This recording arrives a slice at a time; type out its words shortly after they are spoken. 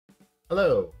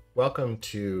Hello, welcome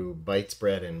to Bites,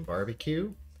 Bread, and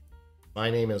Barbecue. My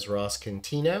name is Ross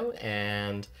Contino,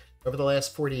 and over the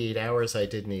last 48 hours I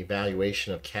did an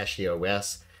evaluation of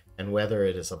CachyOS and whether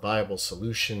it is a viable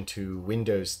solution to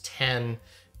Windows 10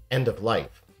 end of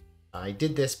life. I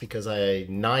did this because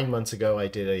 9 months ago I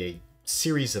did a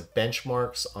series of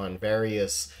benchmarks on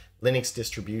various Linux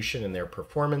distribution and their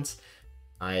performance.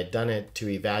 I had done it to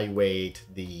evaluate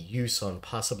the use on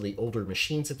possibly older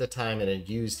machines at the time, and had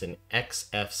used an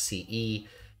XFCE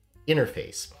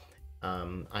interface.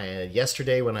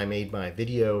 Yesterday, when I made my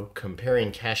video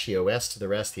comparing CachyOS to the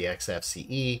rest of the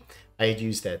XFCE, I had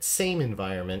used that same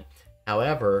environment.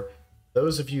 However,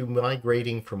 those of you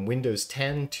migrating from Windows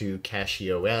 10 to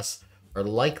CachyOS are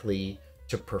likely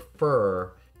to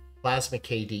prefer Plasma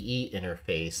KDE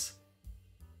interface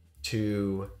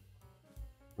to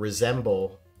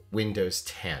resemble Windows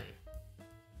 10.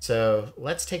 So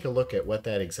let's take a look at what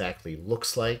that exactly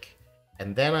looks like,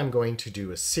 and then I'm going to do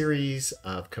a series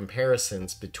of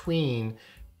comparisons between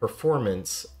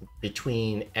performance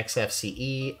between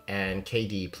XFCE and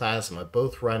KDE Plasma,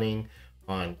 both running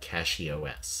on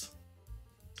CachyOS.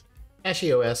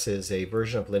 CachyOS is a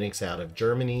version of Linux out of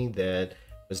Germany that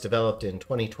was developed in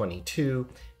 2022,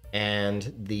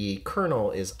 and the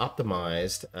kernel is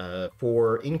optimized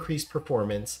for increased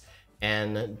performance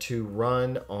and to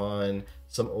run on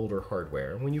some older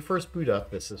hardware. When you first boot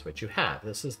up, this is what you have.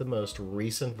 This is the most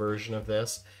recent version of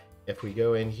this. If we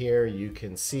go in here, you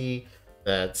can see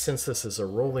that since this is a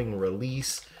rolling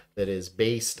release that is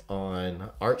based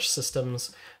on Arch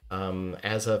systems,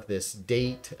 as of this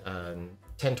date,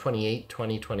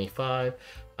 10/28/2025,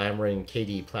 I'm running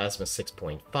KDE Plasma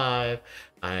 6.5.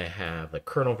 I have the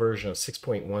kernel version of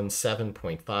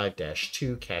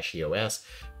 6.17.5-2 CachyOS,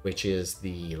 which is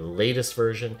the latest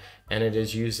version, and it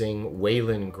is using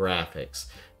Wayland graphics.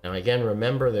 Now again,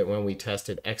 remember that when we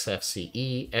tested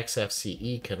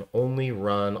XFCE can only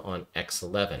run on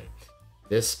X11.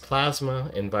 This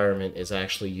Plasma environment is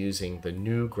actually using the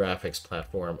new graphics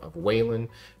platform of Wayland,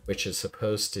 which is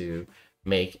supposed to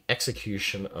make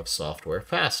execution of software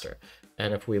faster.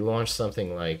 And if we launch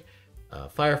something like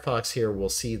Firefox here, we'll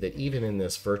see that even in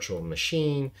this virtual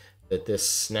machine, that this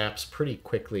snaps pretty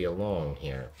quickly along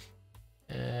here.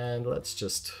 And let's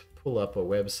just pull up a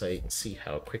website and see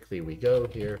how quickly we go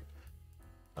here.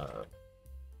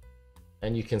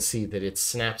 And you can see that it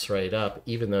snaps right up,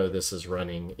 even though this is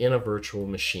running in a virtual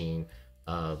machine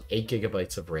of 8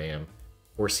 GB of RAM,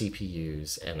 4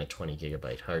 CPUs, and a 20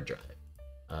 GB hard drive.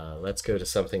 Let's go to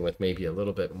something with maybe a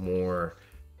little bit more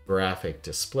graphic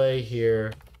display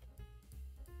here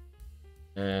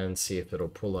and see if it'll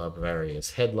pull up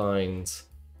various headlines.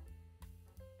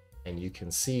 And you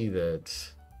can see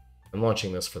that I'm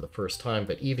launching this for the first time,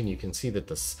 but even you can see that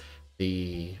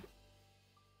the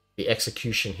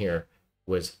execution here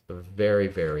was very,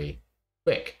 very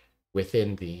quick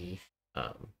within the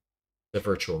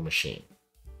virtual machine.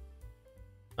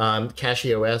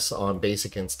 CachyOS on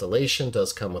basic installation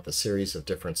does come with a series of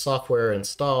different software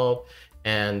installed,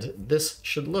 and this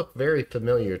should look very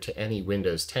familiar to any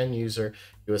Windows 10 user.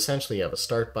 You essentially have a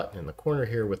start button in the corner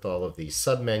here with all of these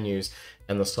submenus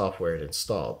and the software to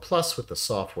install, plus with the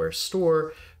software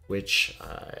store, which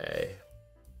I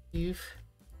believe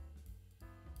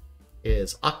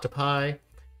is Octopi,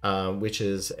 which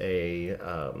is a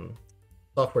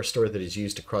software store that is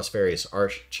used across various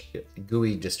Arch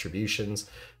GUI distributions.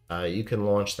 You can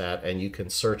launch that and you can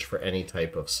search for any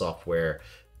type of software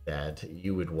that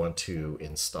you would want to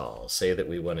install. Say that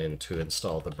we wanted to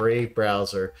install the Brave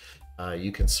browser,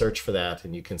 you can search for that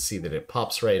and you can see that it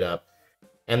pops right up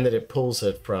and that it pulls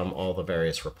it from all the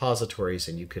various repositories,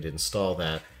 and you could install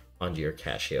that onto your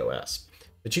CachyOS.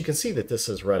 But you can see that this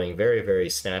is running very, very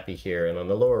snappy here, and on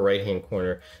the lower right hand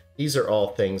corner, these are all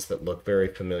things that look very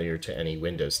familiar to any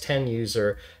Windows 10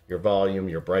 user: your volume,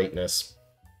 your brightness,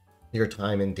 your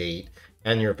time and date,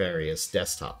 and your various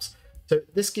desktops. So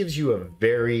this gives you a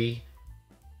very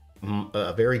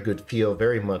good feel,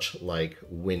 very much like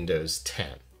Windows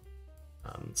 10.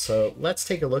 So let's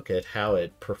take a look at how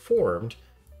it performed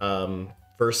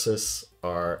versus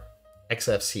our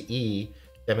XFCE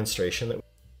demonstration.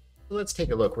 Let's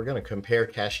take a look. We're going to compare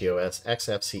CachyOS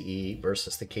XFCE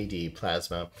versus the KDE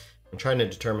Plasma. I'm trying to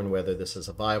determine whether this is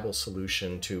a viable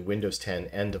solution to Windows 10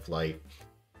 end of life.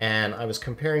 And I was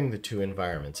comparing the two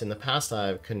environments. In the past,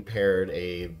 I've compared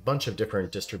a bunch of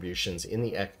different distributions in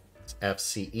the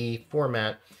XFCE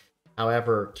format.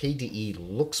 However, KDE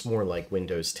looks more like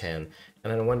Windows 10,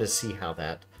 and I wanted to see how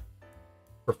that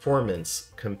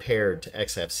performance compared to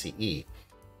XFCE.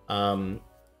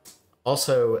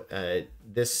 Also,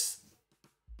 this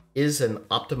is an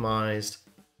optimized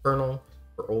kernel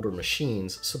for older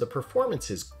machines, so the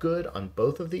performance is good on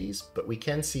both of these, but we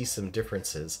can see some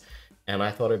differences, and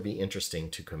I thought it'd be interesting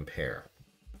to compare.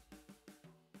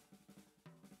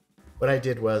 What I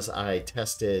did was I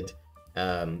tested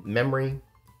memory,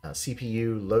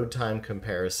 CPU, load time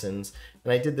comparisons,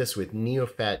 and I did this with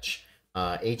NeoFetch,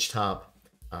 HTOP,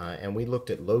 and we looked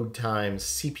at load times,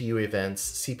 CPU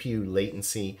events, CPU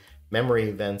latency, memory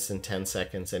events in 10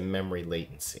 seconds, and memory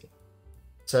latency.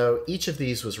 So each of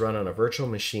these was run on a virtual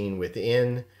machine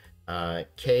within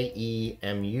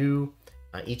KEMU.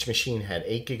 Each machine had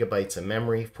 8 gigabytes of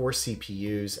memory, 4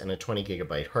 CPUs, and a 20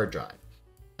 gigabyte hard drive.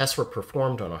 Tests were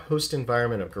performed on a host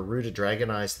environment of Garuda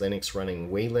Dragonized Linux running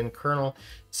Wayland kernel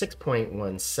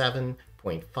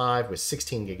 6.17.5 with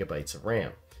 16 gigabytes of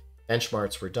RAM.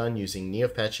 Benchmarks were done using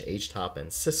NeoFetch, HTOP, and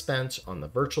Sysbench on the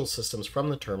virtual systems from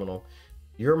the terminal.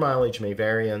 Your mileage may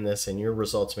vary on this and your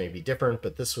results may be different,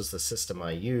 but this was the system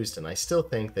I used, and I still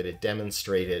think that it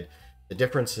demonstrated the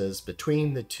differences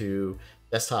between the two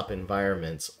desktop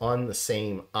environments on the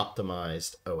same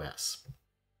optimized OS.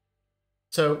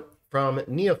 So from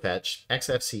NeoFetch,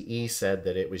 XFCE said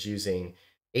that it was using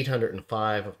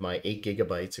 805 of my 8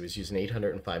 gigabytes. It was using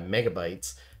 805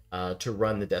 megabytes to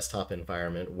run the desktop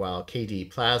environment, while KDE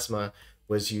Plasma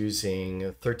was using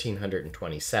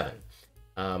 1327.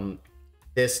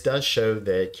 This does show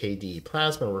that KDE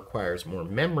Plasma requires more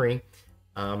memory,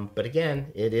 but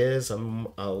again, it is a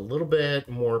little bit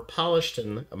more polished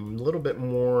and a little bit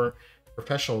more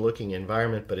professional looking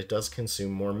environment, but it does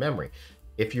consume more memory.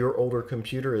 If your older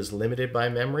computer is limited by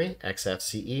memory,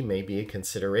 XFCE may be a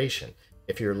consideration.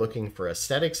 If you're looking for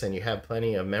aesthetics and you have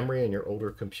plenty of memory in your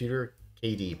older computer,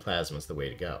 KDE Plasma is the way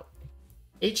to go.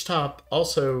 HTOP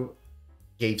also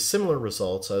gave similar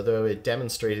results, although it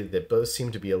demonstrated that both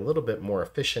seem to be a little bit more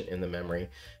efficient in the memory.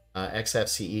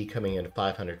 XFCE coming in at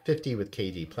 550 with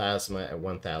KDE Plasma at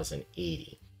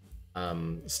 1080.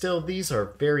 Still, these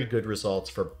are very good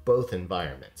results for both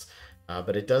environments.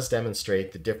 But it does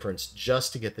demonstrate the difference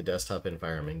just to get the desktop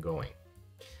environment going.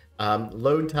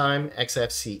 Load time,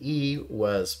 XFCE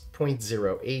was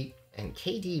 0.08 and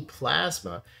KDE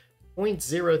Plasma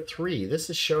 0.03. This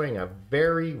is showing a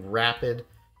very rapid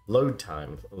load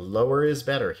time. Lower is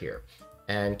better here.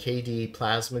 And KDE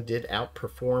Plasma did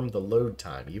outperform the load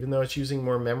time. Even though it's using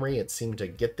more memory, it seemed to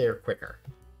get there quicker.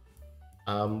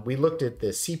 We looked at the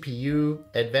CPU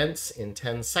events in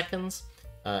 10 seconds.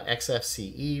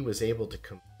 XFCE was able to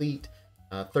complete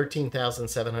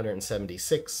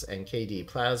 13,776 and KDE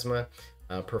Plasma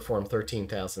performed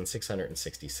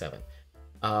 13,667.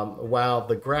 While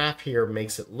the graph here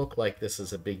makes it look like this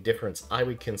is a big difference, I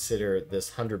would consider this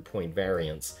 100-point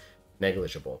variance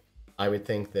negligible. I would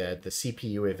think that the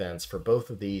CPU events for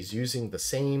both of these using the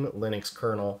same Linux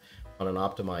kernel on an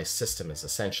optimized system is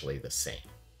essentially the same.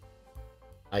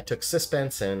 I took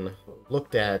Sysbench and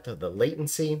looked at the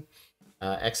latency.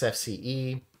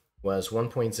 XFCE was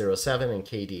 1.07 and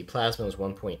KDE Plasma was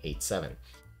 1.87.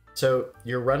 So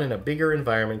you're running a bigger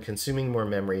environment, consuming more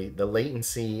memory. The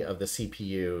latency of the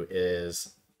CPU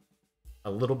is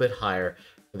a little bit higher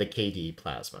for the KDE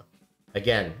Plasma.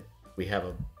 Again, we have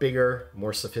a bigger,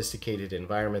 more sophisticated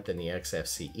environment than the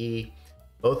XFCE,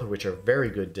 both of which are very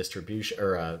good distribution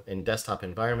or in desktop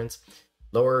environments.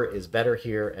 Lower is better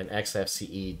here, and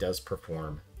XFCE does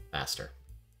perform faster.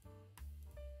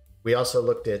 We also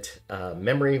looked at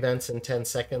memory events in 10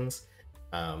 seconds,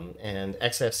 and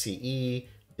XFCE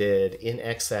did in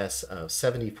excess of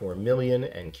 74 million,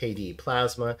 and KDE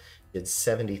Plasma did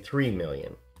 73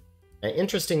 million. Now,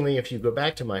 interestingly, if you go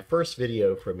back to my first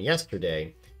video from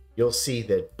yesterday, you'll see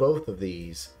that both of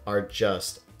these are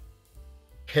just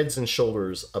heads and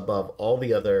shoulders above all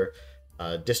the other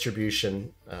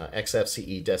distribution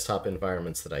XFCE desktop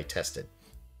environments that I tested.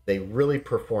 They really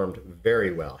performed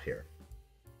very well here.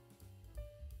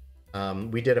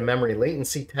 We did a memory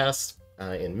latency test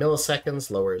in milliseconds.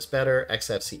 Lower is better.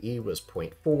 XFCE was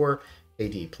 0.4.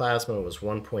 KDE Plasma was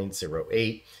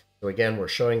 1.08. So again, we're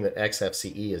showing that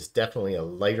XFCE is definitely a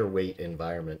lighter weight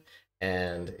environment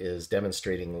and is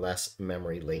demonstrating less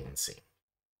memory latency.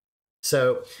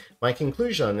 So my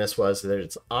conclusion on this was that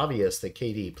it's obvious that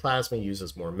KDE Plasma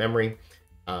uses more memory.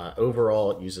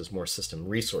 Overall, it uses more system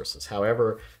resources.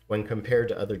 However, when compared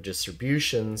to other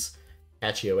distributions,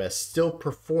 CachyOS still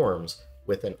performs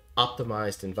with an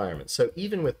optimized environment. So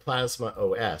even with Plasma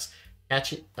OS,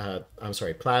 KDE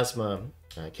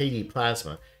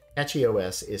Plasma,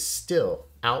 CachyOS is still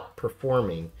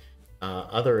outperforming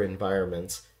other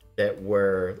environments that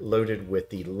were loaded with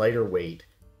the lighter weight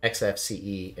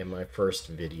XFCE in my first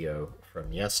video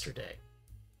from yesterday.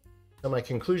 So my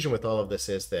conclusion with all of this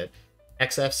is that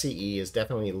XFCE is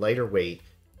definitely lighter weight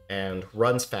and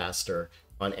runs faster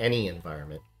on any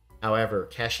environment. However,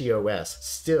 CachyOS,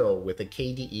 still with a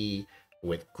KDE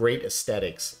with great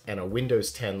aesthetics and a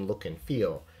Windows 10 look and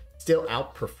feel, still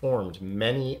outperformed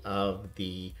many of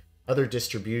the other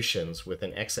distributions with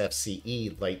an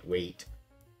XFCE lightweight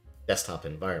desktop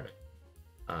environment.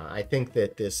 I think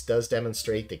that this does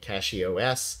demonstrate that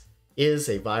CachyOS is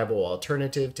a viable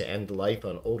alternative to end life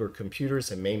on older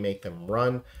computers and may make them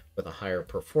run with a higher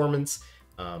performance.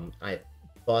 I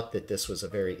thought that this was a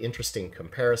very interesting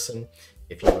comparison.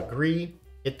 If you agree,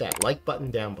 hit that like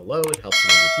button down below. It helps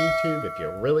me with YouTube. If you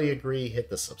really agree, hit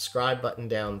the subscribe button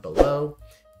down below.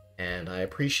 And I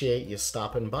appreciate you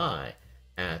stopping by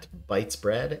at Bites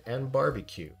Bread and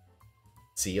Barbecue.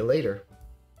 See you later.